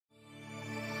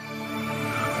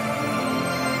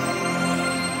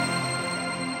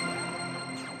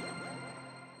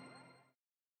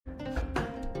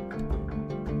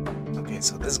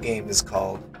So this game is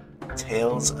called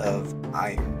Tales of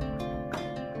Iron.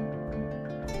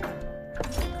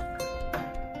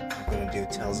 I'm going to do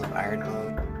Tales of Iron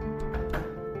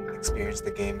mode. Experience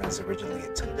the game as originally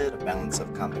intended, a balance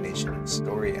of combination of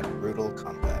story and brutal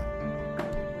combat.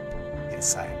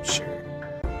 Yes, I am sure.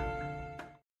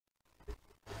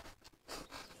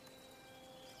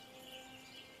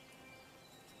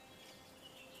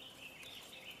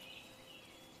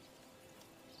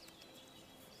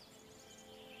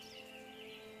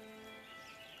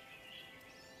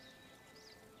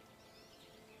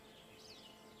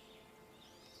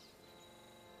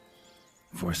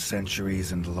 For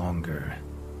centuries and longer,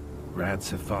 rats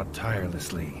have fought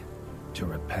tirelessly to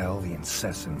repel the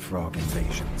incessant frog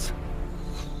invasions.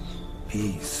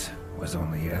 Peace was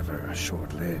only ever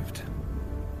short-lived,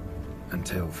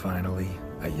 until finally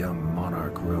a young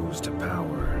monarch rose to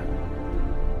power.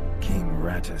 King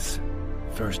Rattus,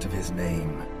 first of his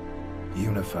name,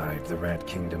 unified the rat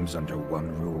kingdoms under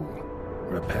one rule,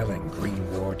 repelling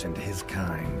Greenwort and his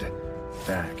kind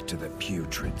back to the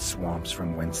putrid swamps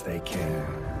from whence they came.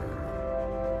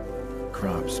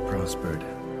 Crops prospered,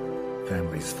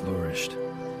 families flourished,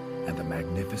 and the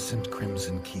magnificent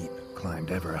Crimson Keep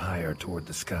climbed ever higher toward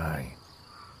the sky.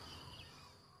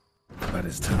 But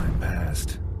as time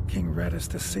passed, King Rattus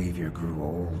the Savior grew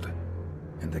old,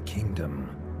 and the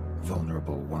kingdom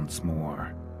vulnerable once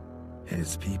more.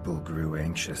 His people grew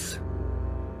anxious,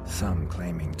 some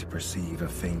claiming to perceive a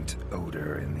faint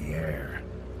odor in the air.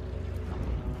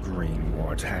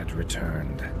 Greenwort had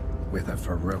returned with a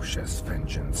ferocious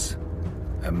vengeance.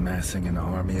 Amassing an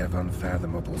army of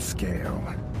unfathomable scale,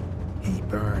 he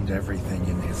burned everything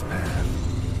in his path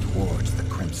towards the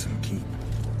Crimson Keep.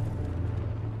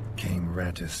 King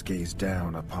Rattus gazed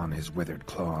down upon his withered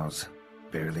claws,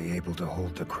 barely able to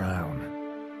hold the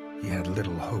crown. He had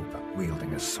little hope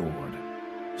wielding a sword,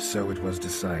 so it was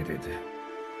decided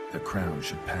the crown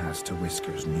should pass to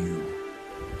Whisker's New.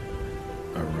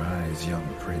 Arise, young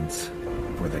prince,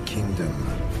 for the kingdom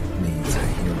needs a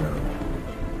hero.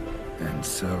 And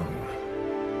so,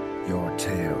 your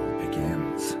tale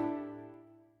begins.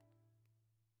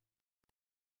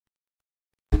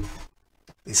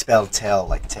 They spelled tail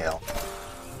like tail.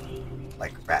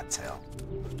 Like rat tail.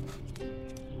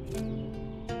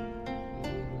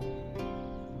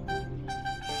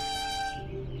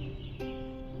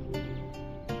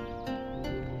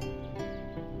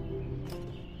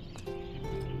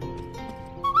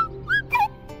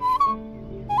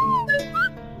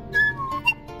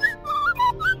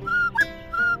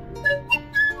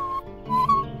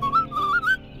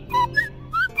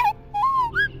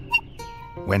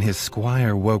 When his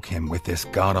squire woke him with this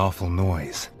god-awful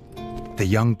noise, the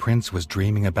young prince was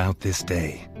dreaming about this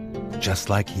day, just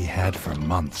like he had for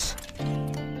months.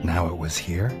 Now it was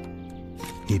here,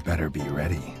 he'd better be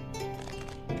ready.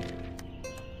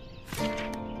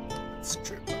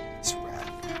 Strip up this rat.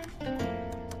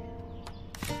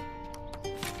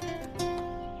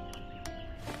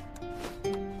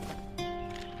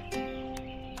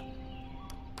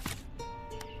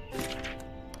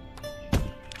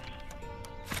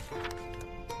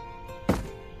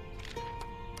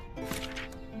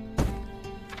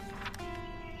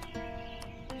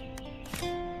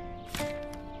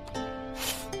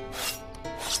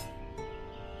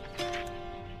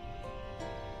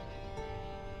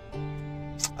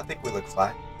 I think we look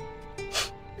fine.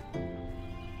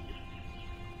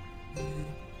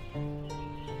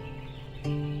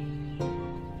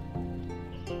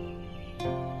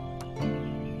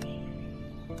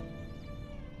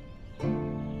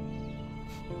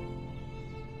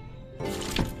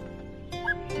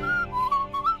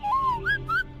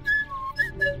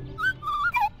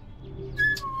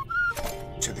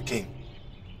 To the king.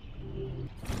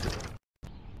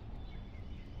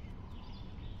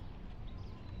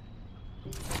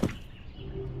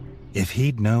 If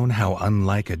he'd known how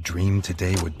unlike a dream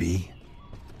today would be,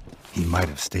 he might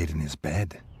have stayed in his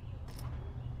bed.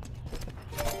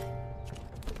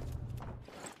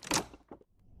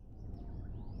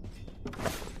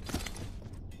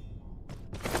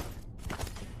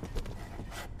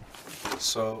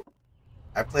 So,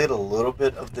 I played a little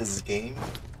bit of this game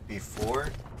before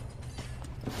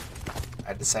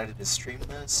I decided to stream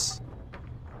this.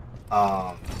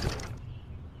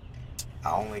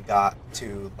 I only got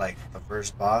to like the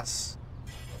first boss,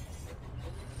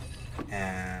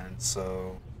 and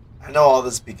so I know all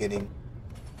this beginning,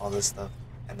 all this stuff,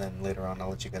 and then later on I'll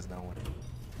let you guys know when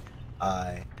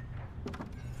I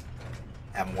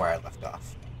am where I left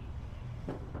off.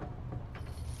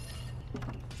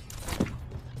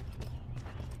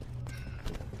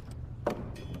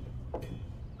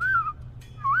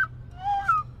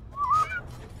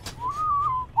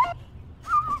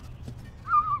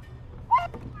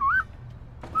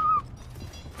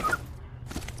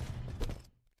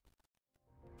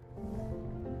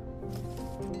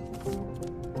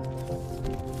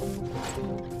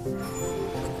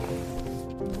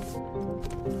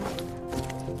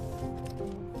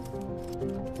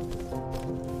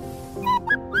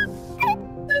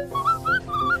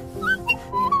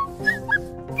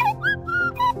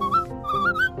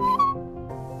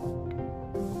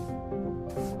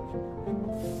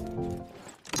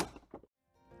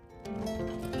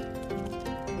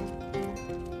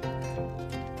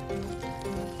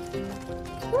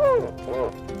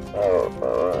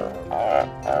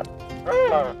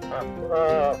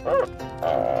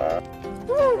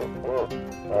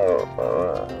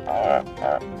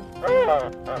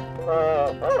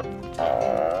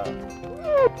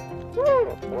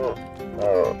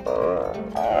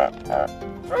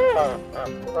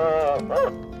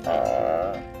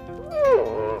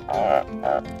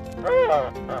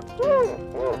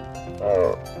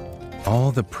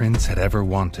 All the prince had ever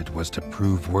wanted was to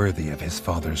prove worthy of his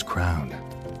father's crown.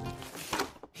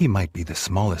 He might be the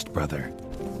smallest brother,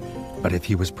 but if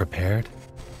he was prepared,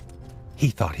 he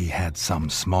thought he had some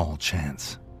small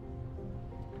chance.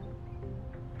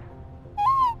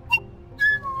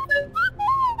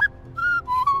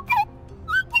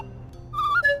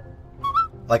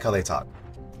 I like how they talk.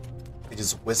 They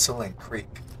just whistle and creak.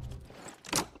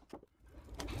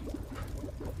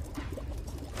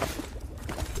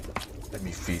 Let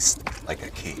me feast like a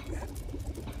king.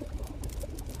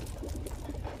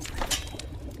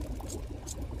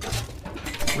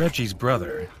 Reggie's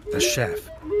brother, the chef,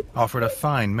 offered a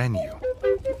fine menu,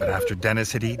 but after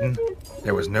Dennis had eaten,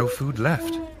 there was no food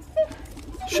left.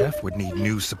 Chef would need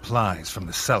new supplies from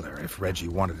the cellar if Reggie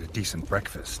wanted a decent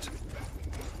breakfast.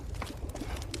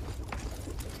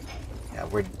 Yeah,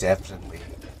 we're definitely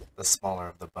the smaller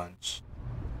of the bunch.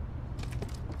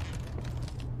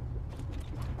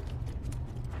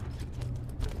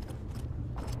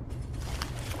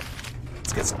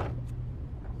 Let's get some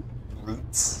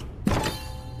roots.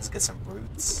 Let's get some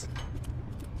roots.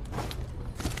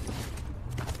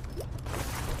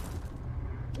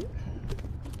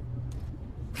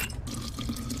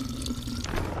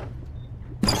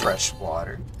 Fresh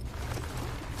water.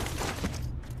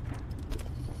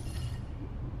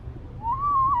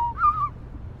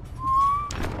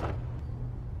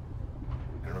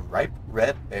 And ripe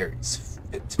red berries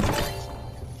fit to drink.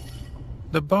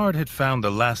 The bard had found the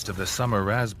last of the summer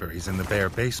raspberries in the bare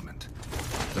basement.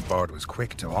 The bard was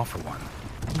quick to offer one,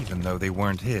 even though they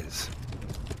weren't his.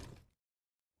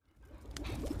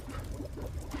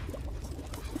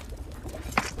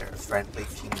 They're a friendly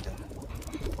kingdom.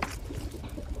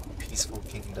 Peaceful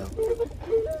kingdom.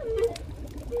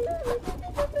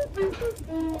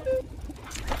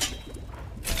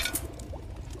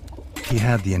 He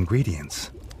had the ingredients.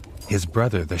 His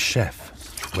brother, the chef,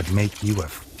 would make you a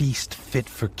feast fit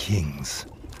for kings.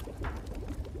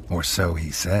 Or so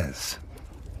he says.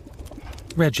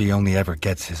 Reggie only ever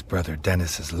gets his brother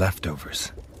Dennis's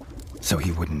leftovers, so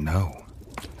he wouldn't know.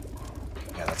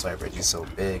 Yeah, that's why Reggie's so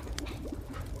big.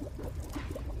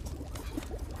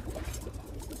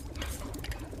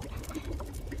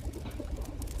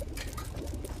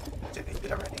 Did I eat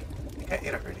it already? I think I ate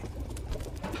it already.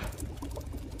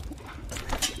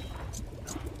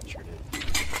 No, sure did.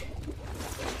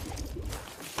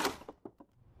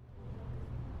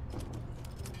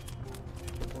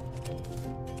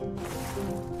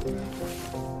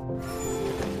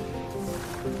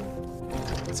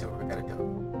 Let's see where we gotta go.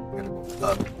 We gotta go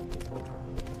up.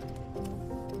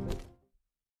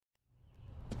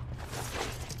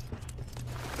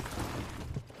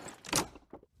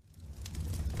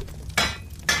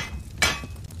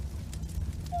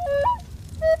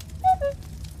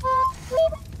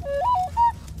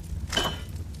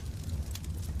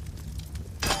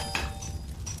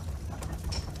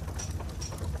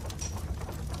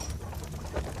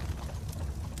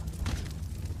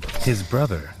 His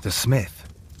brother, the smith,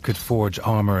 could forge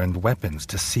armor and weapons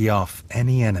to see off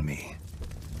any enemy.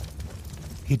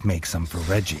 He'd make some for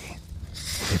Reggie,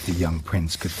 if the young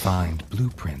prince could find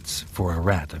blueprints for a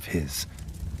rat of his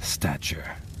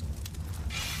stature.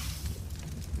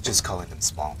 Just calling them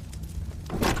small.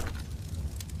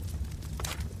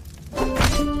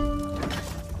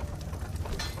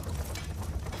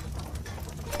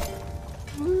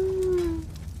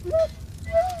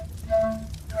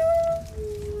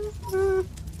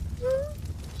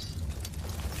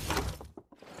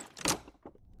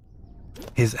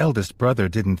 His eldest brother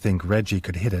didn't think Reggie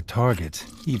could hit a target,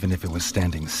 even if it was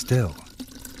standing still.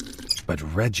 But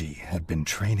Reggie had been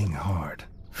training hard.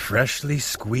 Freshly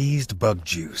squeezed bug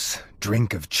juice,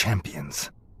 drink of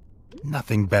champions.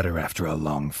 Nothing better after a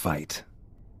long fight.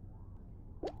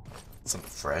 Some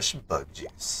fresh bug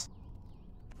juice.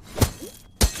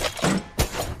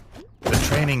 The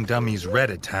training dummy's red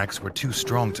attacks were too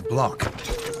strong to block.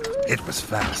 It was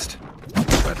fast,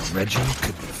 but Reggie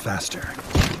could be faster.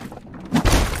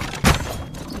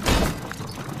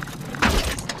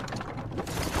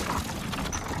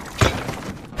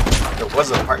 There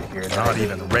was a part here that Not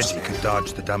even Reggie could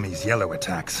dodge the dummy's yellow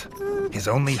attacks. His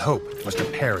only hope was to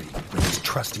parry with his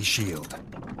trusty shield.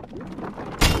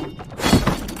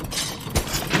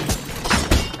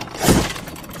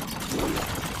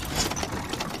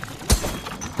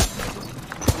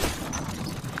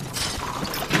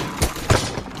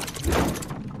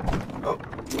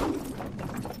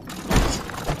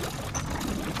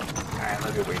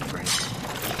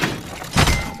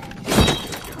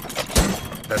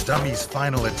 dummy's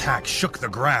final attack shook the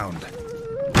ground,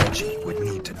 Reggie would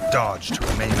need to dodge to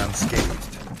remain unscathed.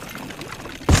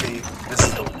 See, this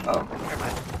is the... Oh, never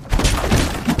mind.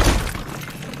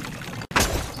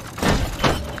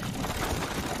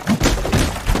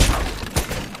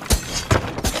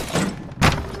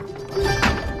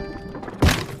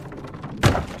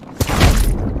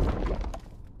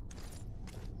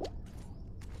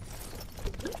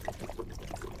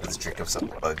 Let's drink up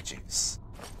some bug juice.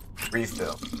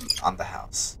 Refill on the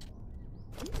house.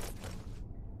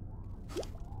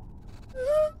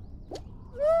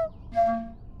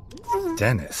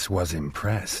 Dennis was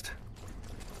impressed.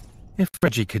 If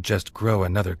Reggie could just grow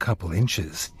another couple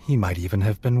inches, he might even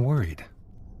have been worried.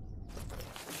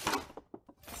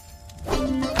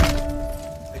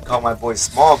 They call my boy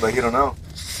small, but you don't know.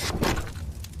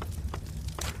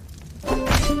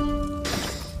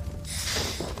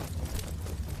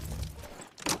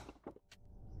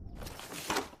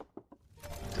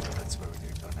 That's where we're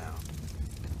gonna go now.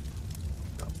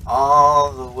 Go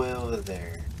all the way over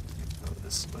there. Go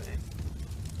this way.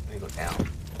 Let me go down.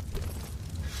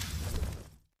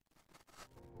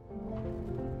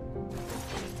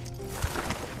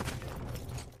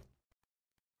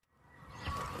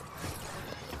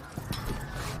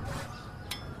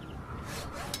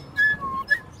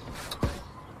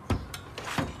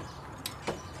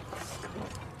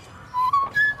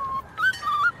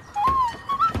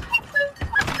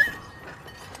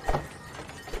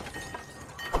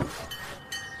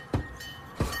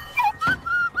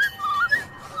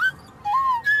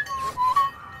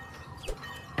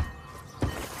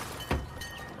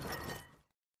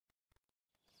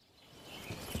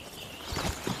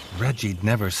 Reggie'd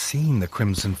never seen the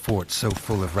Crimson Fort so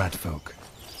full of ratfolk.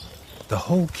 The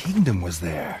whole kingdom was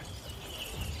there.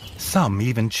 Some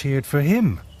even cheered for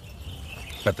him.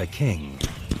 But the king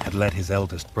had let his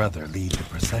eldest brother lead the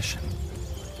procession.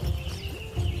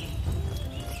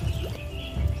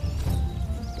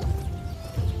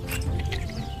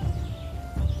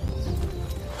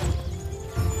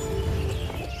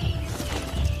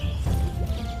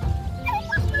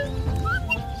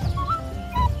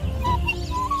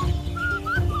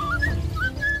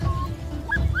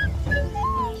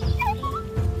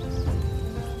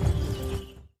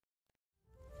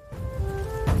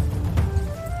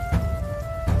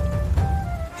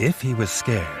 If he was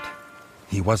scared,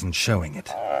 he wasn't showing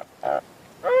it.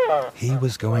 He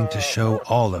was going to show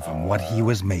all of them what he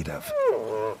was made of.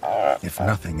 If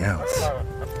nothing else,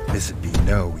 this'd be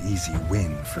no easy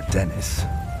win for Dennis.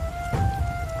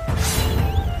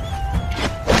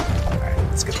 Alright,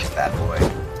 let's get this bad boy.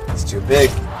 It's too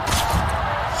big.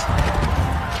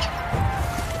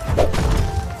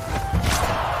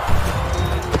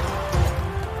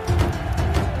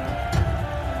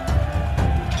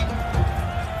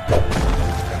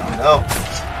 No.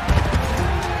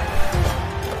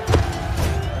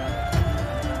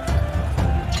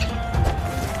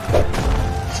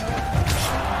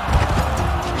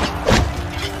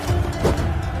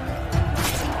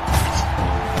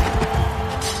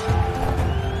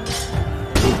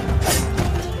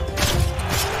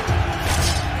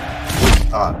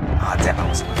 Damn, I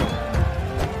was good.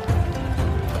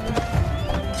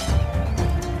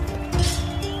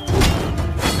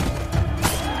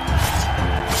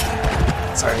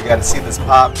 Sorry, you gotta see this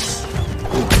pops.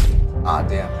 Ah,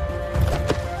 damn.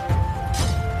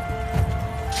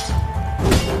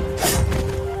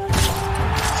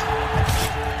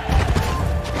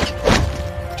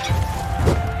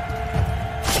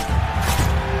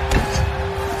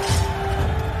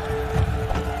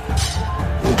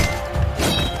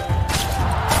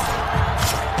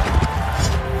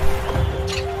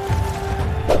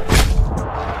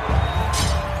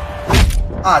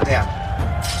 Ah, damn.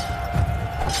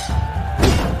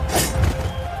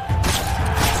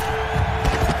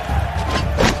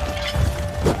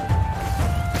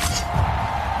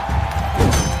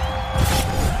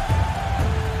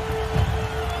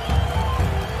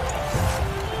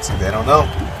 See, they don't know.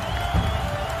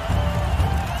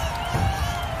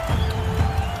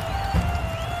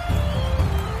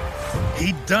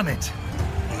 He'd done it.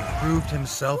 He'd proved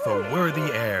himself a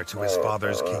worthy heir to his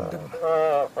father's kingdom.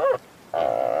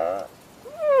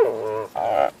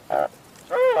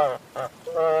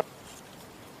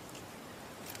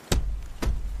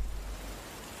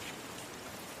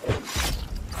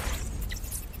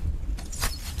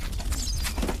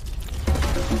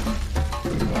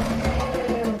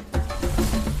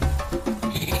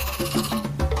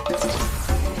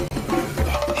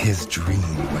 His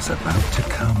dream was about to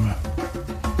come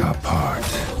apart.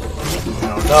 They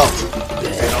don't know.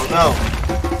 They don't know.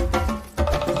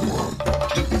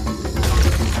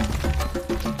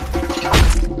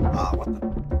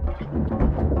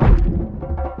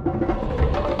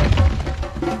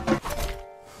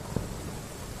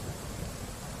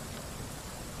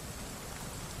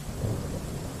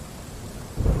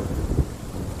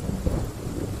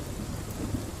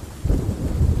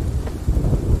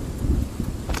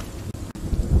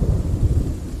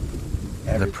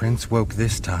 The prince woke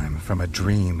this time from a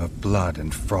dream of blood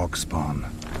and frog spawn,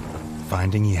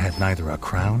 finding he had neither a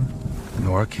crown,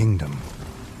 nor a kingdom,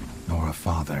 nor a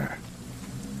father.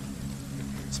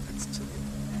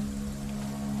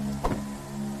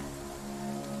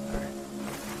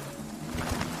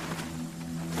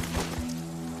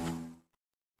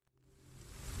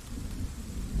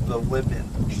 The women.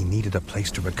 He needed a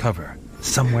place to recover,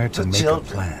 somewhere to make a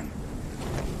plan.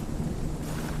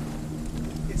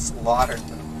 He slaughtered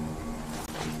them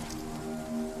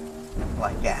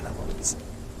like animals.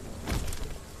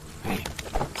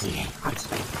 Okay,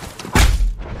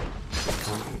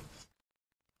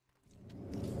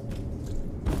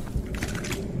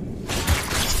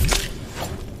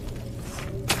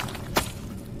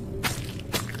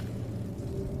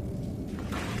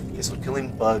 so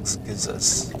killing bugs gives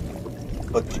us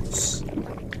bug juice.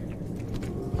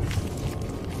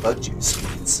 Bug juice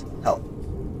means health.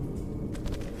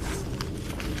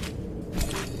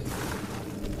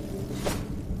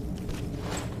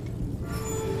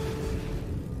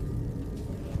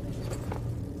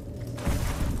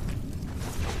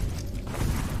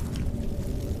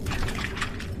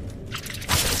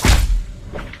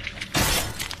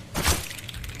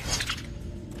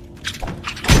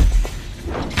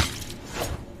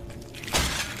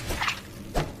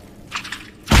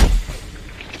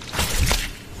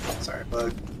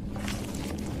 Bug.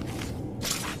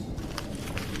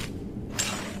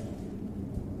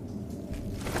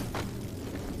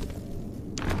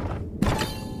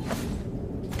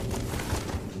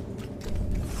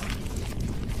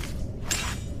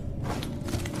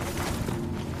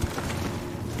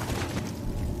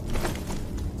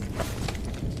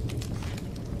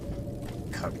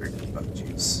 Covered in bug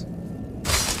juice.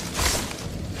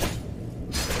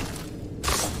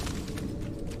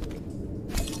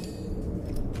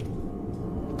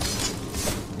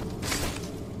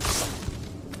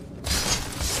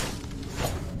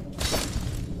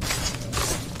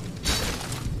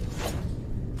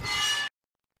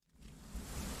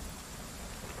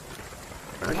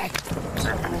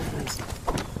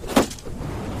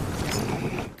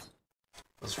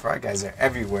 Those fry guys are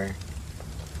everywhere.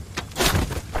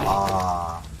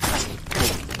 Ah.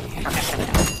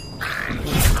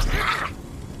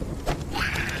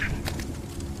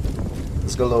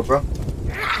 Let's go low, bro.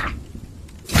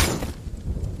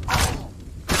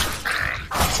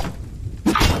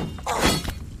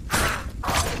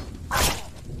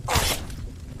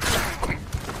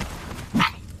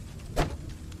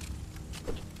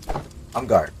 I'm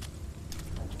guard.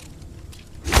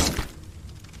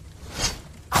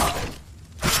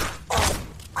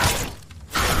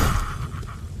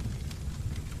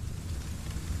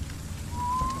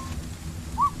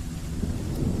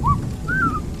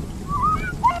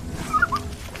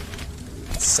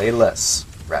 Say less,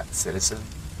 rat citizen.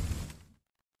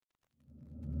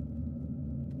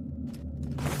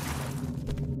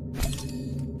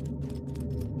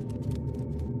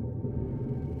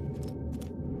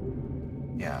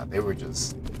 Yeah, they were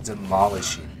just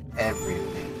demolishing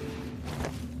everything.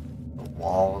 The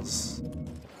walls.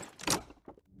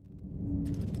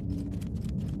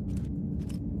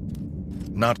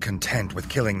 Not content with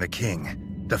killing the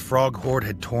king, the frog horde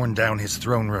had torn down his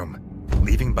throne room,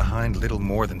 leaving behind little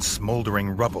more than smoldering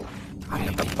rubble,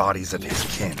 and the bodies of his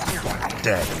kin,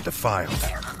 dead and defiled.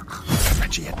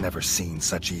 Reggie had never seen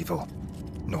such evil,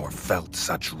 nor felt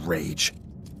such rage.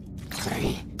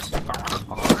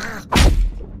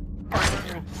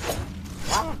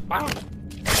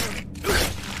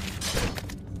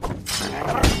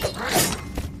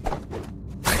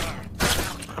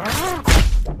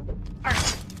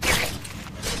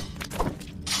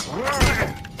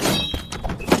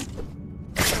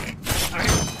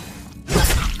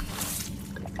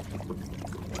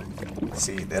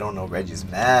 See, they don't know Reggie's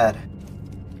mad.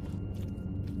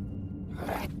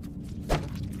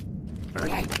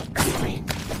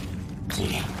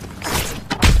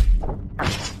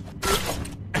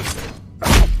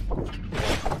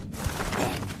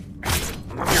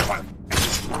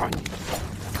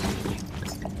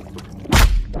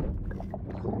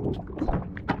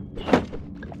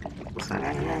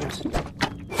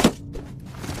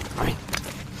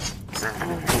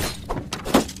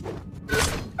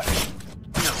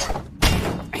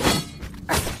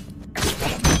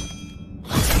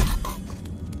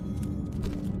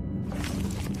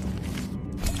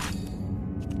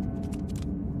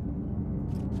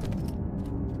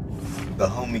 The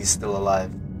homie's still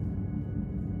alive.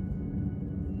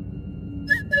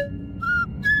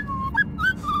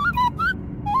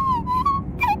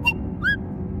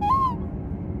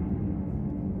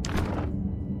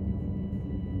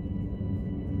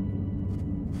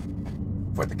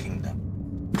 for the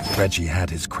kingdom. Reggie had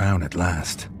his crown at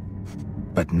last,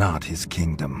 but not his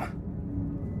kingdom.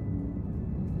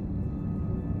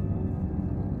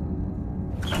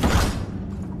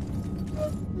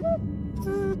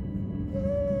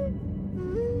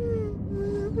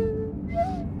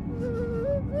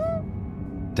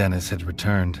 Dennis had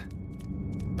returned,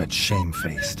 but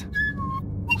shamefaced.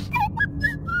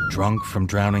 Drunk from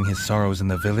drowning his sorrows in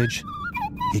the village,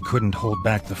 he couldn't hold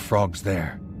back the frogs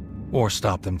there, or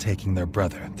stop them taking their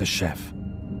brother, the chef.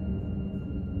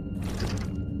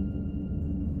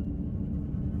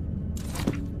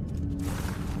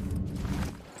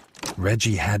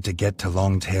 Reggie had to get to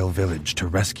Longtail Village to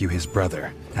rescue his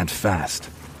brother, and fast.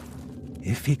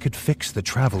 If he could fix the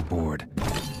travel board,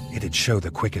 it'd show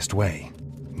the quickest way.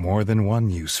 More than one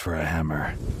use for a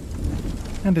hammer.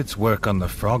 And its work on the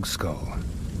frog skull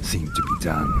seemed to be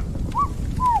done.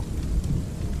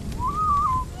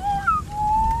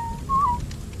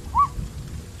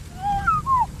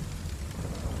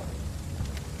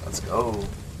 Let's go.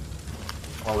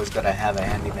 Always gotta have a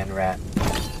handyman rat.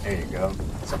 There you go.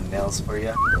 Some nails for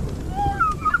you.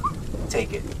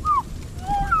 Take it.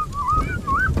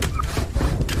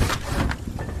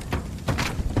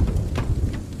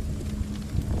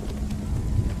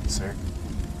 Sir.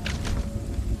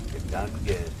 You're done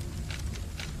good.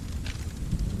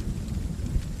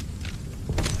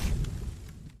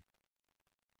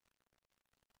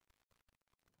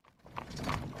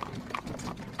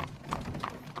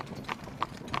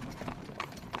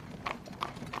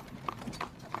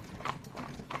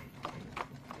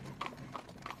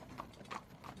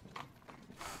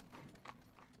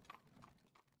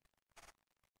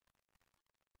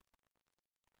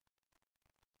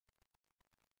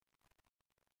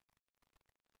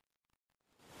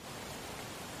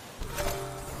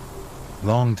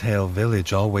 Longtail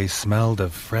Village always smelled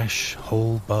of fresh,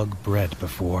 whole bug bread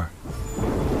before.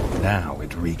 Now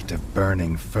it reeked of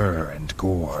burning fur and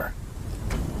gore.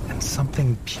 And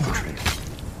something putrid.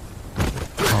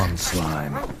 Pond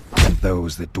slime, and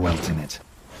those that dwelt in it.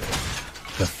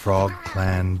 The Frog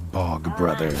Clan Bog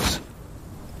Brothers.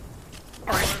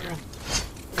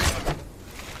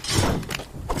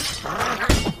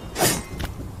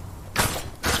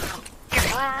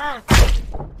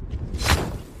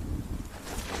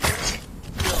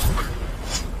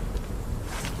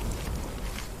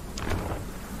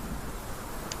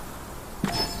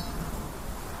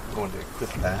 Going to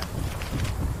equip that.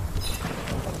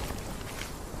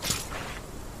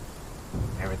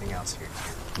 Everything else here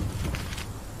too.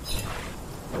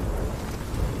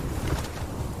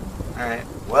 Alright,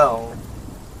 well,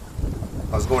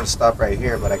 I was going to stop right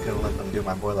here, but I couldn't let them do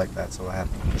my boy like that, so I had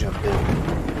to jump in.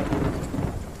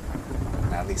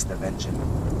 And at least avenging.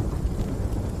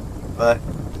 But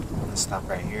I'm gonna stop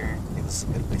right here. I think this is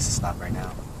a good place to stop right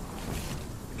now.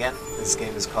 Again, this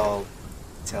game is called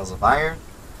Tales of Iron.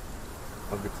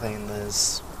 I'll be playing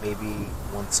this maybe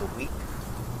once a week,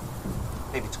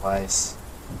 maybe twice,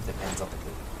 depends on the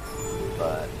game.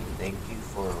 But thank you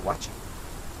for watching.